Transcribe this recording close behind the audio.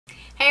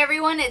Hey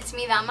everyone, it's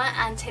me Dama,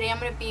 and today I'm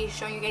going to be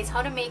showing you guys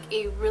how to make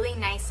a really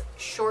nice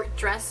short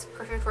dress,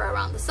 perfect for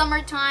around the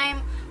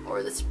summertime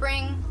or the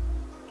spring.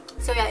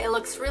 So yeah, it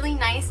looks really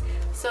nice.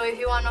 So if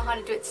you want to know how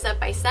to do it step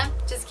by step,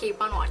 just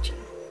keep on watching.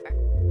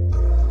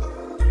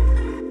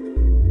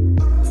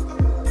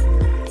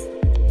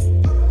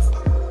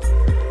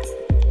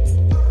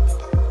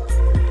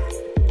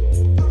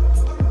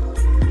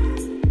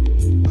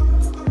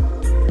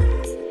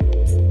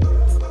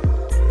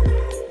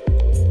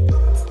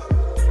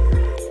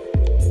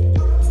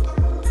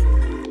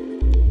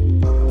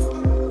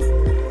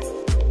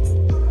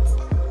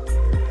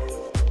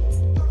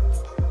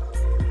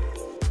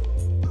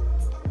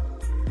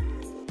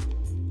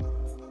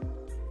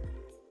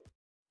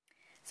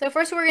 So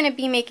first we're going to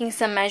be making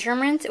some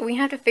measurements. We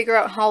have to figure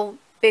out how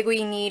big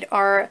we need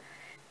our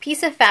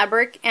piece of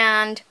fabric,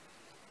 and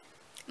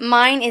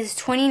mine is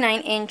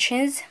 29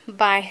 inches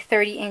by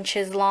 30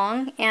 inches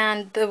long,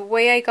 and the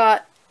way I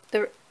got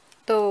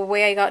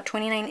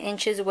 29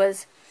 inches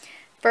was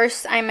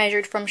first I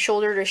measured from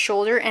shoulder to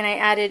shoulder and I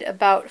added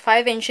about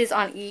 5 inches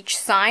on each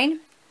side.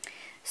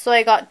 So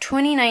I got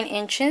 29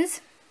 inches,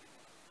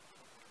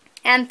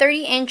 and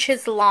 30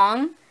 inches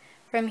long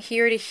from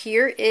here to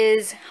here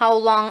is how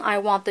long I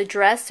want the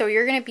dress. So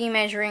you're going to be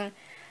measuring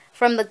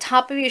from the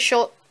top of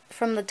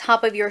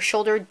your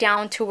shoulder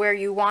down to where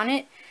you want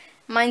it.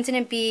 Mine's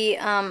going to be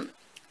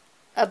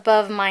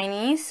above my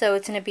knees, so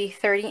it's going to be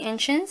 30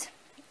 inches.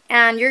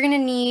 And you're going to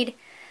need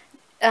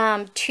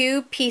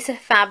 2 pieces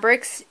of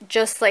fabrics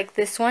just like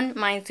this one.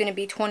 Mine's going to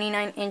be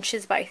 29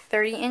 inches by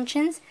 30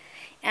 inches.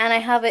 And I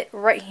have it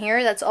right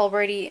here.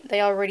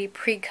 They already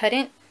pre-cut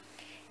it.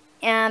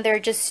 And they're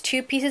just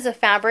 2 pieces of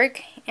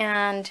fabric,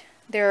 and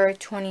they're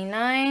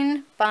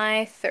 29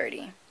 by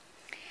 30.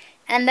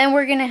 And then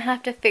we're gonna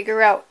have to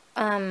figure out,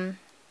 you're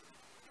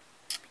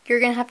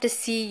gonna have to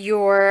see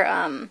your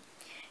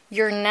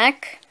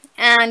neck,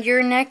 and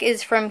your neck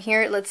is from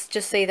here. Let's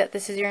just say that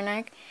this is your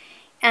neck,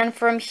 and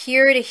from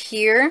here to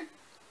here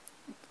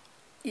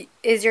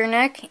is your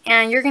neck,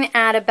 and you're gonna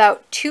add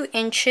about 2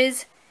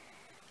 inches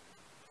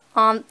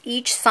on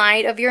each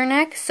side of your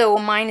neck. So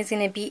mine is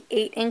going to be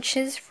 8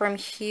 inches from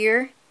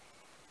here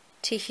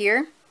to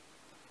here.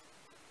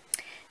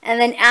 And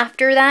then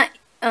after that,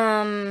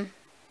 so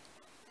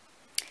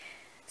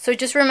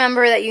just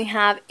remember that you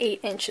have 8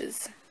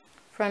 inches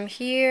from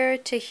here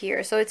to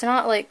here. So it's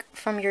not like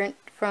from your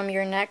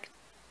neck,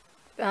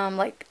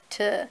 like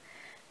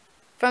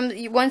from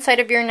one side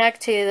of your neck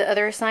to the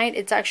other side.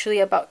 It's actually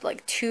about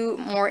like 2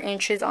 more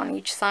inches on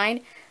each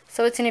side.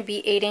 So it's going to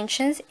be 8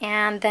 inches,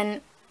 and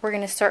then we're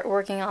going to start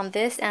working on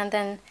this, and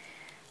then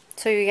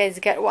so you guys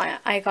get why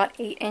I got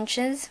 8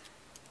 inches.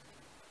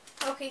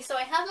 Okay, so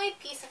I have my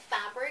piece of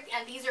fabric,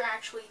 and these are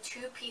actually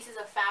 2 pieces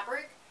of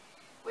fabric,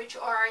 which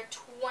are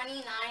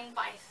 29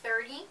 by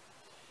 30.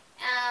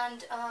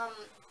 And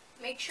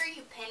make sure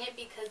you pin it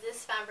because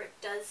this fabric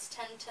does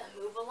tend to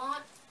move a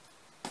lot.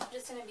 I'm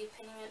just going to be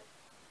pinning it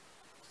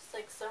just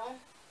like so.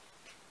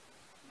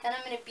 Then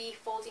I'm going to be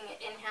folding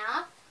it in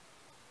half.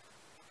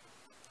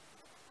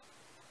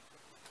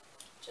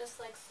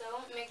 Just like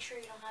so. Make sure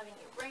you don't have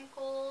any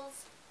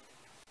wrinkles.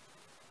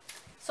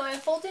 So I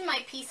folded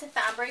my piece of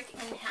fabric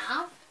in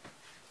half,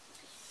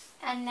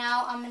 and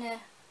now I'm going to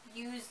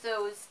use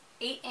those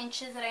 8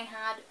 inches that I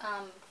had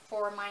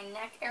for my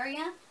neck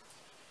area,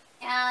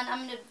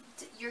 and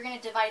you're going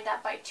to divide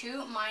that by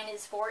 2. Mine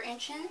is 4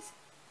 inches,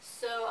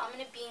 so I'm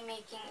going to be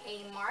making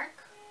a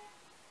mark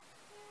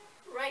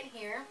right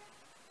here,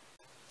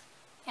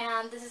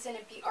 and this is going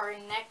to be our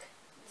neck.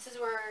 This is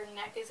where our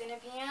neck is going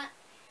to be at.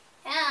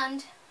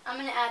 And I'm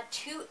going to add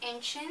 2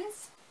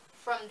 inches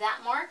from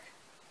that mark,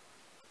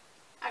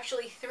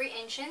 actually 3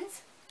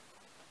 inches,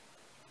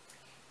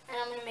 and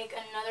I'm going to make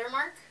another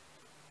mark.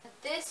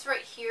 This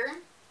right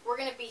here, we're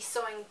going to be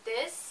sewing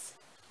this.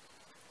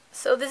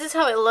 So this is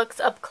how it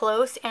looks up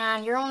close,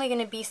 and you're only going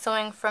to be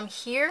sewing from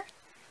here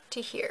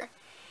to here.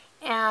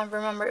 And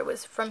remember, it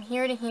was from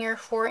here to here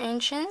 4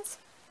 inches,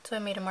 so I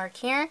made a mark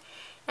here,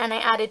 and I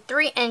added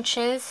 3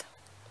 inches,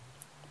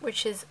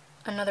 which is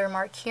another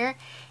mark here,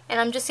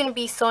 and I'm just going to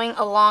be sewing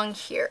along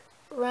here,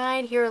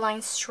 right here,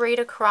 line straight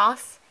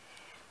across,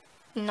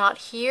 not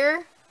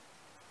here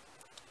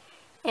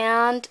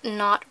and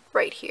not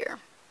right here.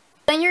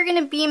 Then you're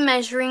going to be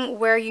measuring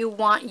where you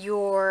want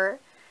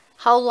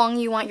how long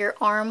you want your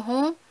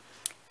armhole,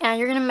 and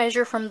you're going to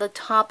measure from the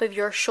top of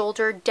your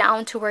shoulder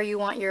down to where you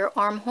want your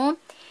armhole.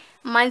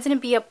 Mine's going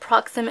to be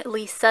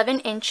approximately 7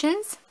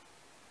 inches,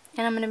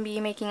 and I'm going to be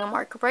making a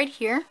mark right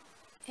here,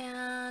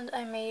 and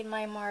I made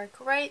my mark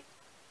right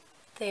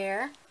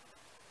there.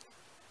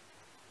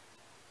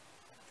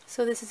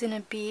 So this is going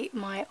to be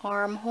my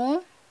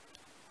armhole.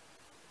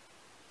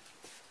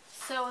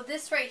 So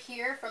this right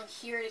here, from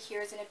here to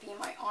here, is going to be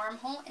my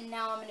armhole, and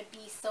now I'm going to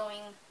be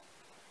sewing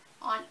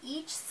on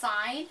each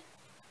side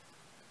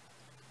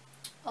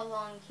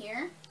along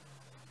here.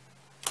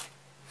 So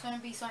I'm going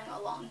to be sewing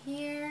along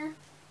here,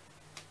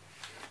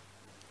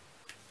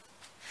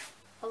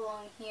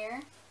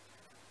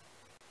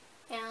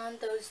 and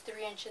those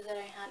 3 inches that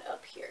I had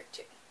up here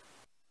too.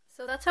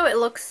 So that's how it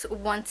looks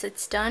once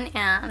it's done,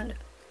 and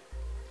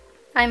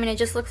I mean it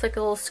just looks like a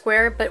little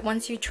square, but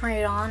once you try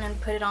it on and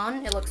put it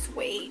on, it looks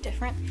way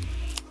different.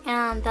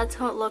 And that's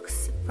how it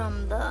looks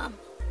from the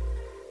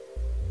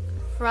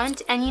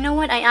front. And you know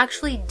what, I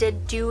actually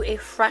did do a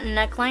front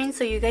neckline,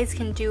 so you guys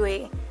can do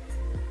a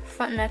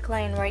front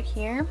neckline right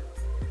here.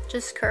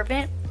 Just curve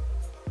it,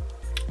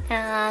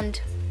 and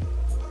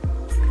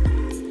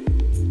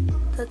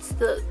that's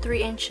the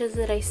 3 inches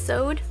that I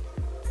sewed.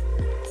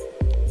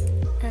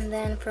 And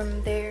then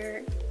from there,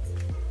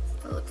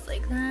 it looks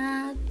like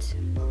that.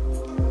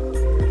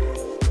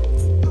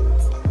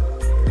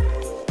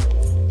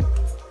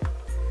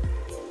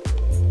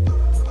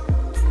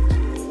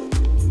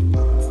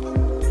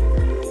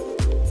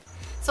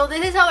 So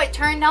this is how it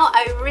turned out.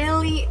 I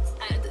really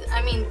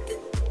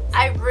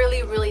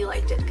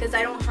liked it, because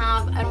I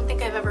don't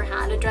think I've ever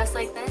had a dress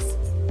like this.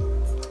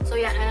 So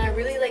yeah, and I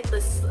really like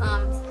this,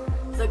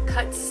 the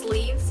cut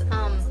sleeves.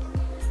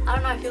 I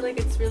don't know, I feel like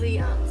it's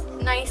really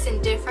nice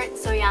and different.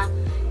 So yeah,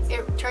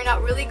 it turned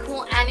out really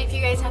cool. And if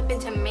you guys happen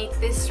to make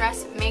this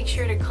dress, make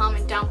sure to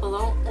comment down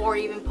below or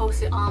even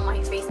post it on my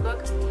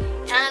Facebook.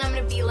 And I'm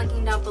going to be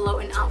linking down below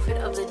an outfit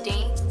of the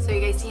day so you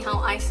guys see how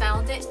I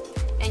styled it.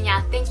 And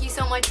yeah, thank you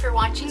so much for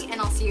watching,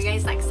 and I'll see you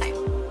guys next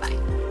time.